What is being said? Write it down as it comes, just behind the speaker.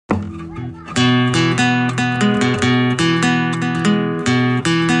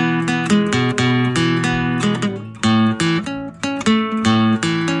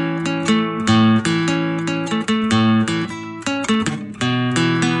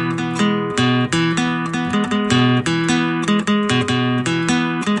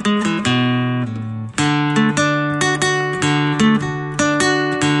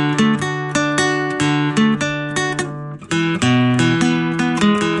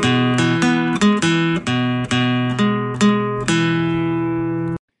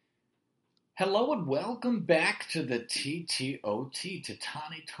Welcome back to the TTOT,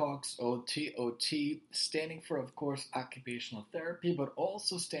 Tatani Talks OTOT, standing for, of course, occupational therapy, but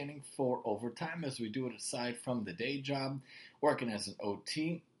also standing for overtime as we do it aside from the day job, working as an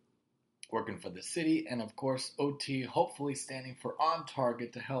OT, working for the city, and of course, OT, hopefully standing for on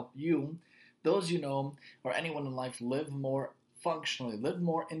target to help you, those you know, or anyone in life live more functionally, live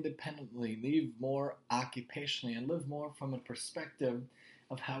more independently, live more occupationally, and live more from a perspective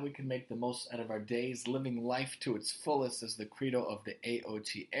of how we can make the most out of our days, living life to its fullest as the credo of the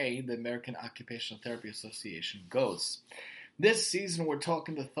AOTA, the American Occupational Therapy Association, goes. This season, we're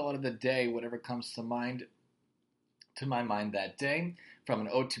talking the thought of the day, whatever comes to my mind that day, from an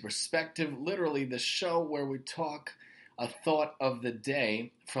OT perspective, literally the show where we talk a thought of the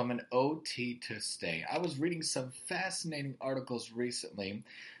day from an OT to stay. I was reading some fascinating articles recently,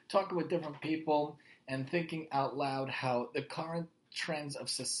 talking with different people and thinking out loud how the current trends of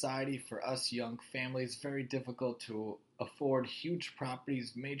society for us young families, very difficult to afford huge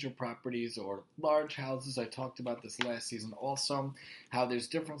properties, major properties, or large houses. I talked about this last season also, how there's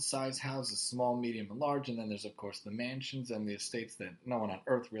different size houses, small, medium, and large, and then there's, of course, the mansions and the estates that no one on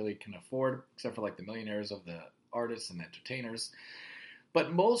earth really can afford, except for like the millionaires of the artists and entertainers.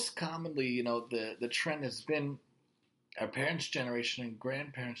 But most commonly, the trend has been our parents' generation and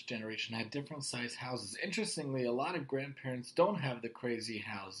grandparents' generation had different size houses. Interestingly, a lot of grandparents don't have the crazy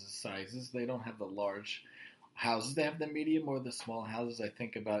houses sizes. They don't have the large houses. They have the medium or the small houses. I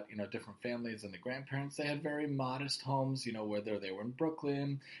think about, different families and the grandparents. They had very modest homes, whether they were in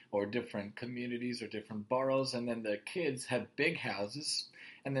Brooklyn or different communities or different boroughs. And then the kids had big houses.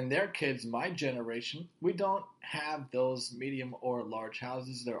 And then their kids, my generation, we don't have those medium or large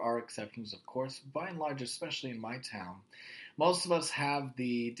houses. There are exceptions, of course. By and large, especially in my town, most of us have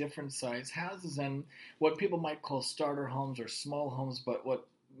the different size houses and what people might call starter homes or small homes, but what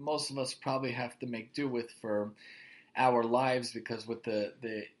most of us probably have to make do with for our lives, because with the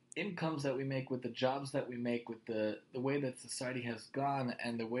incomes that we make, with the jobs that we make, with the way that society has gone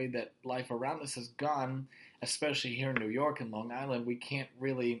and the way that life around us has gone, especially here in New York and Long Island, we can't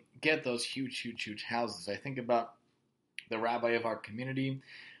really get those huge houses. I think about the rabbi of our community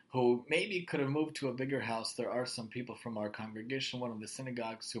who maybe could have moved to a bigger house. There are some people from our congregation, one of the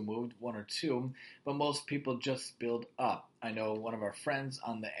synagogues, who moved, one or two, but most people just build up. I know one of our friends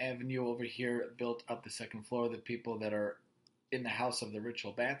on the avenue over here built up the second floor. The people that are in the house of the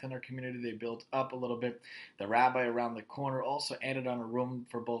ritual bath in our community, they built up a little bit. The rabbi around the corner also added on a room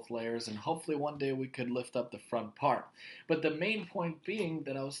for both layers, and hopefully one day we could lift up the front part. But the main point being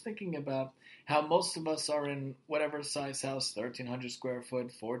that I was thinking about how most of us are in whatever size house, 1,300 square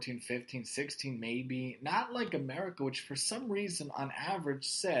foot, 14, 15, 16 maybe, not like America, which for some reason on average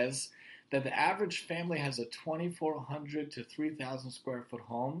says that the average family has a 2,400 to 3,000 square foot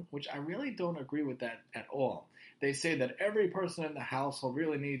home, which I really don't agree with that at all. They say that every person in the household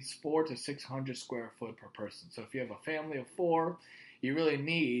really needs 4 to 600 square foot per person. So if you have a family of 4, you really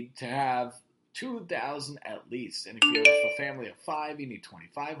need to have 2,000 at least. And if you have a family of 5, you need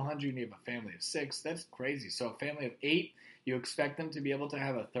 2,500. And you have a family of 6, that's crazy. So a family of 8, you expect them to be able to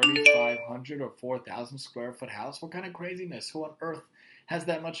have a 3,500 or 4,000 square foot house? What kind of craziness? Who on earth has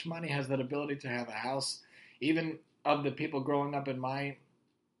that much money, has that ability to have a house? Even of the people growing up in my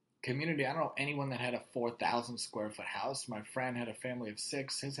community, I don't know anyone that had a 4,000 square foot house. My friend had a family of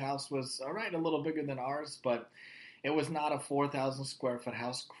 6. His house was, all right, a little bigger than ours, but it was not a 4,000 square foot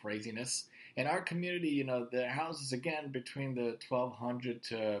house craziness. In our community, the houses, again, between the 1,200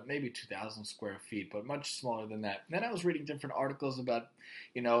 to maybe 2,000 square feet, but much smaller than that. And then I was reading different articles about,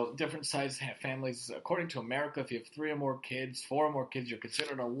 different size families. According to America, if you have 3 or more kids, 4 or more kids, you're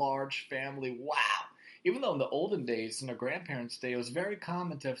considered a large family. Wow. Even though in the olden days, in our grandparents' day, it was very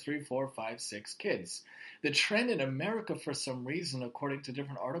common to have 3, 4, 5, 6 kids. The trend in America, for some reason, according to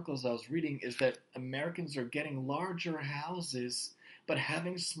different articles I was reading, is that Americans are getting larger houses but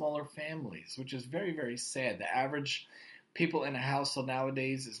having smaller families, which is very, very sad. The average people in a household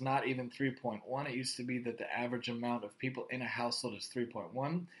nowadays is not even 3.1. It used to be that the average amount of people in a household is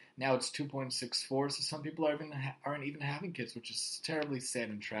 3.1. Now it's 2.64, so some people aren't even having kids, which is terribly sad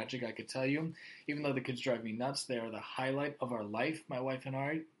and tragic, I could tell you. Even though the kids drive me nuts, they are the highlight of our life, my wife and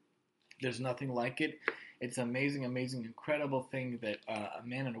I. There's nothing like it. It's an amazing, incredible thing that a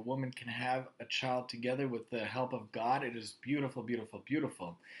man and a woman can have a child together with the help of God. It is beautiful, beautiful,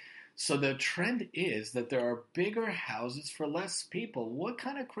 beautiful. So the trend is that there are bigger houses for less people. What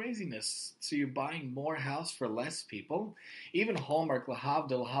kind of craziness? So you're buying more house for less people? Even Hallmark,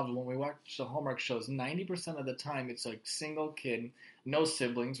 Lahavdil, when we watch the Hallmark shows, 90% of the time it's like single kid, no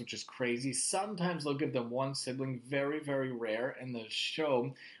siblings, which is crazy. Sometimes they'll give them one sibling, very, very rare in the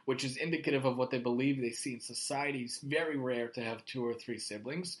show, which is indicative of what they believe they see in society. It's very rare to have two or three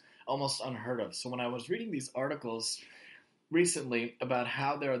siblings, almost unheard of. So when I was reading these articles recently about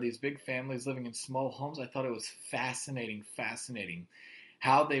how there are these big families living in small homes, I thought it was fascinating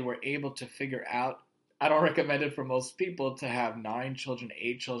how they were able to figure out. I don't recommend it for most people to have 9 children,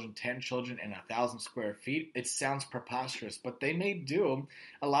 8 children, 10 children in 1,000 square feet. It sounds preposterous, but they may do.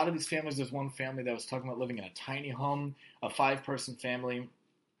 A lot of these families, there's one family that was talking about living in a tiny home, a 5-person family.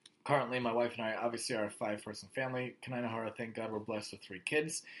 Currently, my wife and I obviously are a 5-person family. Kanai thank God we're blessed with 3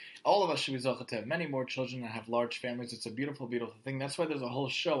 kids. All of us should be zocheh to have many more children and have large families. It's a beautiful, beautiful thing. That's why there's a whole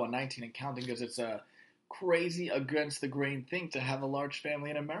show on 19 and counting, because it's a crazy against the grain thing to have a large family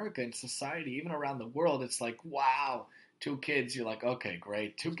in America, in society, even around the world. It's like, wow, 2 kids, you're like, okay,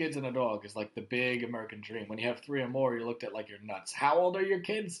 great. 2 kids and a dog is like the big American dream. When you have 3 or more, you're looked at like you're nuts. How old are your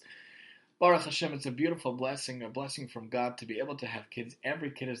kids? Baruch Hashem, it's a beautiful blessing, a blessing from God to be able to have kids.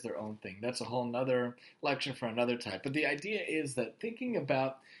 Every kid is their own thing. That's a whole nother lecture for another type. But the idea is that thinking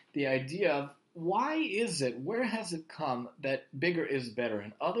about the idea of why is it, where has it come that bigger is better?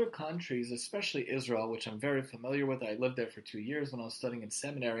 In other countries, especially Israel, which I'm very familiar with, I lived there for 2 years when I was studying in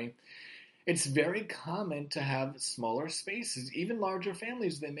seminary, it's very common to have smaller spaces, even larger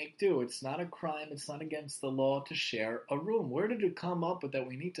families. They make do. It's not a crime. It's not against the law to share a room. Where did it come up with that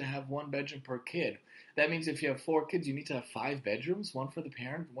we need to have 1 bedroom per kid? That means if you have 4 kids, you need to have 5 bedrooms, 1 for the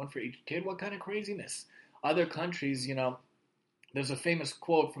parent, 1 for each kid. What kind of craziness? Other countries, there's a famous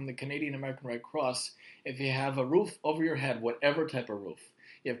quote from the Canadian American Red Cross: if you have a roof over your head, whatever type of roof,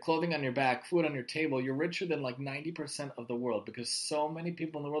 you have clothing on your back, food on your table, you're richer than like 90% of the world, because so many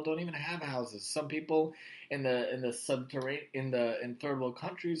people in the world don't even have houses. Some people in the subterranean, in third world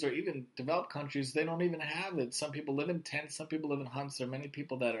countries or even developed countries, they don't even have it. Some people live in tents, some people live in huts. There are many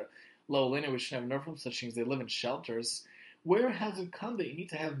people that are low lineage, which have no from such things. They live in shelters. Where has it come that you need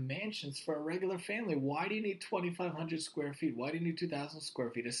to have mansions for a regular family? Why do you need 2,500 square feet? Why do you need 2,000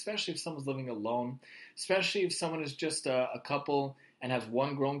 square feet? Especially if someone's living alone, especially if someone is just a couple and has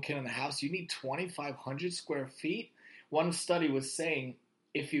 1 grown kid in the house. You need 2,500 square feet. One study was saying,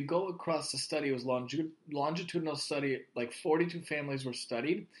 if you go across the study, it was longitudinal study, like 42 families were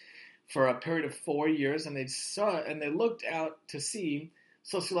studied for a period of 4 years, and they looked out to see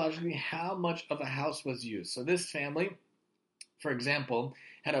sociologically how much of a house was used. So this family, for example,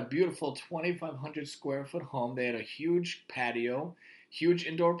 had a beautiful 2,500 square foot home. They had a huge patio, huge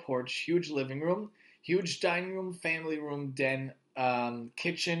indoor porch, huge living room, huge dining room, family room, den,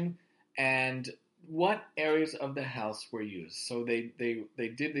 kitchen, and what areas of the house were used. So they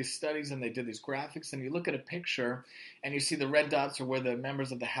did these studies and they did these graphics, and you look at a picture and you see the red dots are where the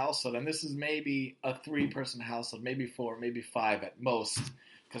members of the household, and this is maybe a 3-person household, maybe 4, maybe 5 at most,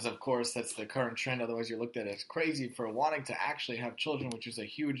 because of course that's the current trend. Otherwise you're looked at as crazy for wanting to actually have children, which is a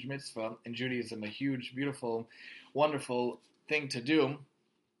huge mitzvah in Judaism, a huge, beautiful, wonderful thing to do.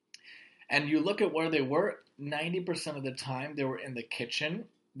 And you look at where they were, 90% of the time they were in the kitchen,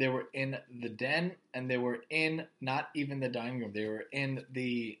 they were in the den, and they were in not even the dining room. They were in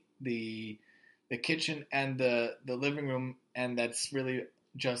the kitchen and the living room, and that's really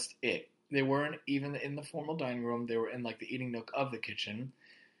just it. They weren't even in the formal dining room. They were in like the eating nook of the kitchen.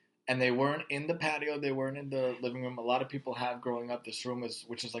 And they weren't in the patio, they weren't in the living room. A lot of people have growing up this room,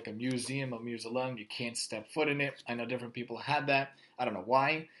 which is like a museum, a museum. You can't step foot in it. I know different people had that. I don't know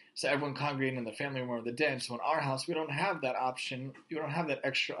why. So everyone congregating in the family room or the den. So in our house, we don't have that option. You don't have that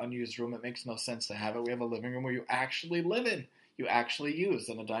extra unused room. It makes no sense to have it. We have a living room where you actually live in. You actually use,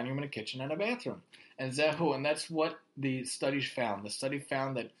 and a dining room and a kitchen and a bathroom. And zehu, and that's what the studies found. The study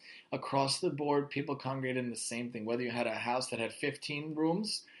found that across the board, people congregated in the same thing. Whether you had a house that had 15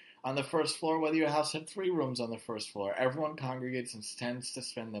 rooms on the first floor, whether your house had 3 rooms on the first floor, everyone congregates and tends to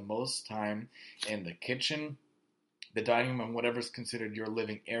spend the most time in the kitchen, the dining room, and whatever's considered your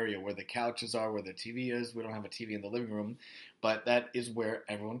living area, where the couches are, where the TV is. We don't have a TV in the living room, but that is where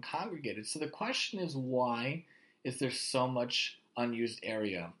everyone congregated. So the question is, why is there so much unused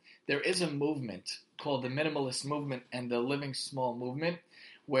area? There is a movement called the minimalist movement and the living small movement,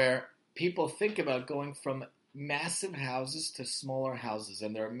 where people think about going from massive houses to smaller houses,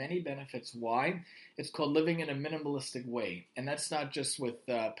 and there are many benefits why. It's called living in a minimalistic way, and that's not just with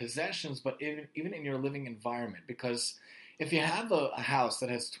possessions, but even in your living environment, because if you have a house that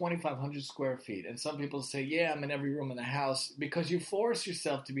has 2,500 square feet, and some people say, yeah, I'm in every room in the house, because you force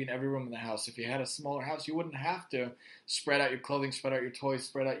yourself to be in every room in the house. If you had a smaller house, you wouldn't have to spread out your clothing, spread out your toys,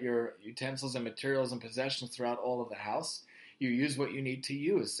 spread out your utensils and materials and possessions throughout all of the house. You use what you need to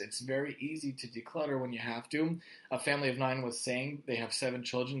use. It's very easy to declutter when you have to. A family of 9 was saying they have 7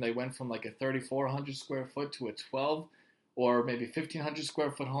 children. They went from like a 3,400 square foot to a 12 or maybe 1,500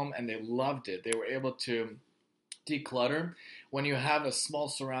 square foot home, and they loved it. They were able to declutter. When you have a small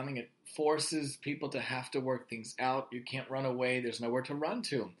surrounding, it forces people to have to work things out. You can't run away. There's nowhere to run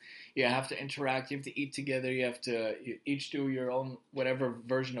to. You have to interact. You have to eat together. You have to each do your own whatever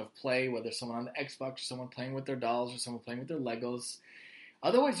version of play, whether someone on the Xbox or someone playing with their dolls or someone playing with their Legos.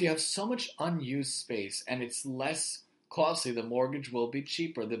 Otherwise, you have so much unused space, and it's less costly. The mortgage will be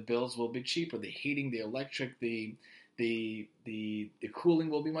cheaper. The bills will be cheaper. The heating, the electric, the cooling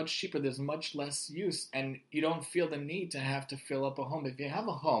will be much cheaper. There's much less use, and you don't feel the need to have to fill up a home. If you have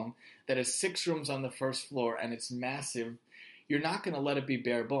a home that has 6 rooms on the first floor and it's massive, you're not going to let it be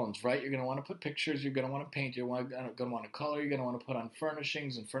bare bones, right? You're going to want to put pictures, you're going to want to paint, you're going to want to color, you're going to want to put on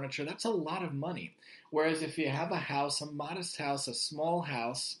furnishings and furniture. That's a lot of money. Whereas if you have a house, a modest house, a small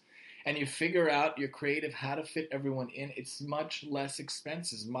house, and you figure out you're creative how to fit everyone in, it's much less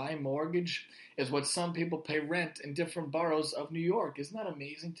expenses. My mortgage is what some people pay rent in different boroughs of New York. Isn't that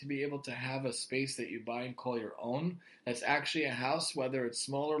amazing to be able to have a space that you buy and call your own that's actually a house, whether it's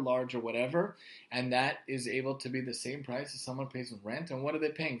small or large or whatever, and that is able to be the same price as someone pays in rent? And what are they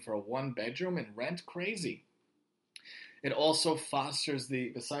paying for a 1 bedroom in rent? Crazy. It also fosters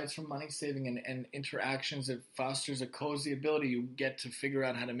besides from money saving and interactions, it fosters a cozy ability. You get to figure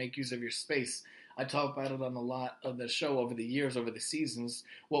out how to make use of your space. I talk about it on a lot of the show over the years, over the seasons,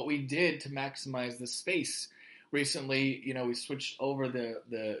 what we did to maximize the space. Recently, we switched over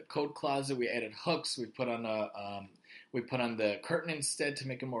the coat closet. We added hooks. We put on the curtain instead to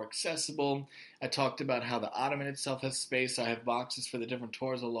make it more accessible. I talked about how the ottoman itself has space. I have boxes for the different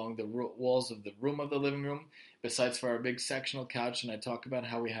tours along the walls of the room of the living room, besides for our big sectional couch. And I talk about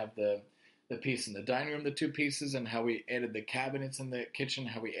how we have the piece in the dining room, the 2 pieces, and how we added the cabinets in the kitchen,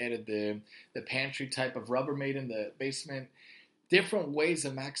 how we added the pantry type of Rubbermaid in the basement. Different ways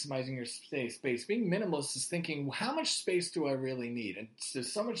of maximizing your space. Being minimalist is thinking, how much space do I really need? And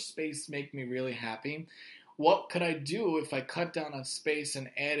does so much space make me really happy? What could I do if I cut down on space and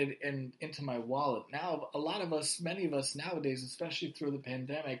added into my wallet? Now, many of us nowadays, especially through the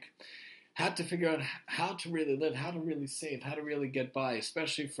pandemic, had to figure out how to really live, how to really save, how to really get by,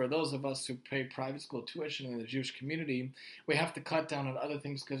 especially for those of us who pay private school tuition in the Jewish community. We have to cut down on other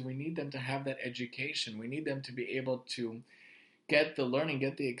things because we need them to have that education. We need them to be able to get the learning,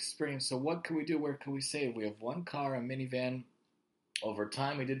 get the experience. So what can we do? Where can we save? We have 1 car, a minivan. Over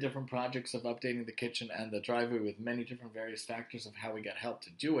time, we did different projects of updating the kitchen and the driveway with many different various factors of how we got help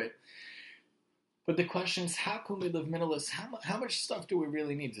to do it. But the question is, how can we live minimalist? How much stuff do we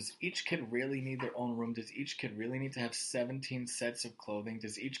really need? Does each kid really need their own room? Does each kid really need to have 17 sets of clothing?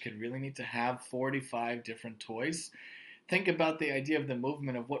 Does each kid really need to have 45 different toys? Think about the idea of the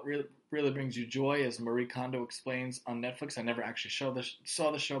movement of what really brings you joy, as Marie Kondo explains on Netflix. I never actually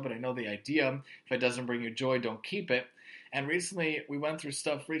saw the show, but I know the idea. If it doesn't bring you joy, don't keep it. And recently, we went through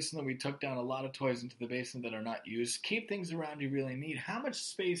stuff. Recently, we took down a lot of toys into the basement that are not used. Keep things around you really need. How much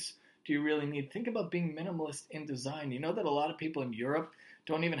space do you really need? Think about being minimalist in design. You know that a lot of people in Europe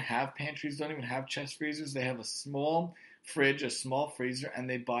don't even have pantries, don't even have chest freezers. They have a small fridge, a small freezer, and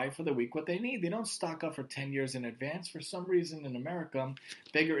they buy for the week what they need. They don't stock up for 10 years in advance. For some reason in America,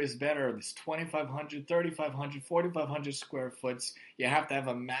 bigger is better. This 2,500, 3,500, 4,500 square foot. You have to have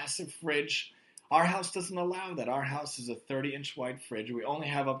a massive fridge. Our house doesn't allow that. Our house is a 30-inch wide fridge. We only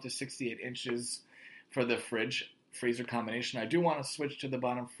have up to 68 inches for the freezer combination. I do want to switch to the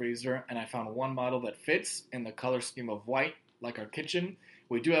bottom freezer, and I found 1 model that fits in the color scheme of white, like our kitchen.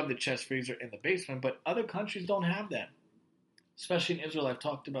 We do have the chest freezer in the basement, but other countries don't have that. Especially in Israel, I've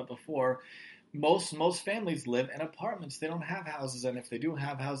talked about before, most families live in apartments. They don't have houses, and if they do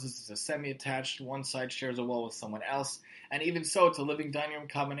have houses, it's a semi-attached. One side shares a wall with someone else, and even so, it's a living dining room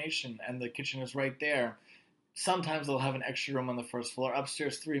combination, and the kitchen is right there. Sometimes they'll have an extra room on the first floor.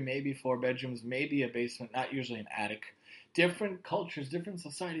 Upstairs, 3, maybe 4 bedrooms, maybe a basement, not usually an attic. Different cultures, different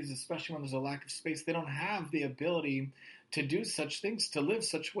societies, especially when there's a lack of space, they don't have the ability to do such things, to live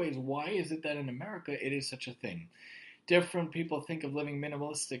such ways. Why is it that in America it is such a thing? Different people think of living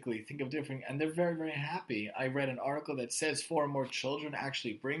minimalistically, and they're very, very happy. I read an article that says 4 or more children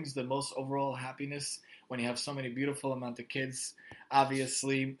actually brings the most overall happiness when you have so many beautiful amount of kids.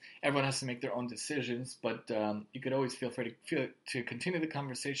 Obviously, everyone has to make their own decisions, but you could always feel free to continue the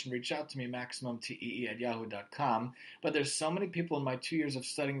conversation. Reach out to me, maximumtee@yahoo.com. But there's so many people in my 2 years of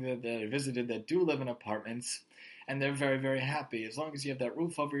studying that I visited that do live in apartments, and they're very, very happy. As long as you have that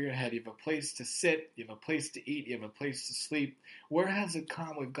roof over your head, you have a place to sit, you have a place to eat, you have a place to sleep. Where has it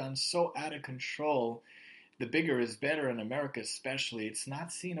come? We've gone so out of control. The bigger is better in America especially. It's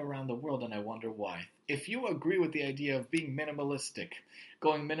not seen around the world, and I wonder why. If you agree with the idea of being minimalistic,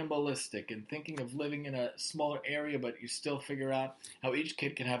 going minimalistic, and thinking of living in a smaller area, but you still figure out how each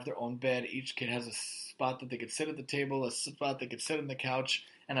kid can have their own bed, each kid has a spot that they could sit at the table, a spot they could sit on the couch,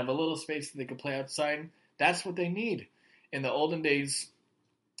 and have a little space that they could play outside, that's what they need. In the olden days,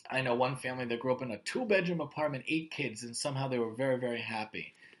 I know one family that grew up in a 2-bedroom apartment, 8 kids, and somehow they were very, very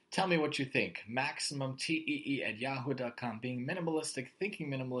happy. Tell me what you think. MaximumTee@yahoo.com. Being minimalistic, thinking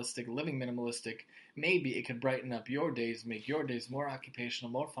minimalistic, living minimalistic, maybe it could brighten up your days, make your days more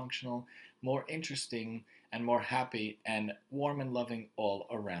occupational, more functional, more interesting, and more happy and warm and loving all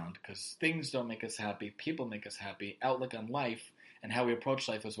around. Because things don't make us happy, people make us happy. Outlook on life and how we approach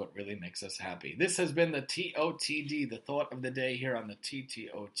life is what really makes us happy. This has been the TOTD, the thought of the day here on the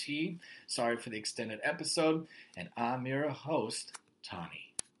TTOT. Sorry for the extended episode, and I'm your host, Tani.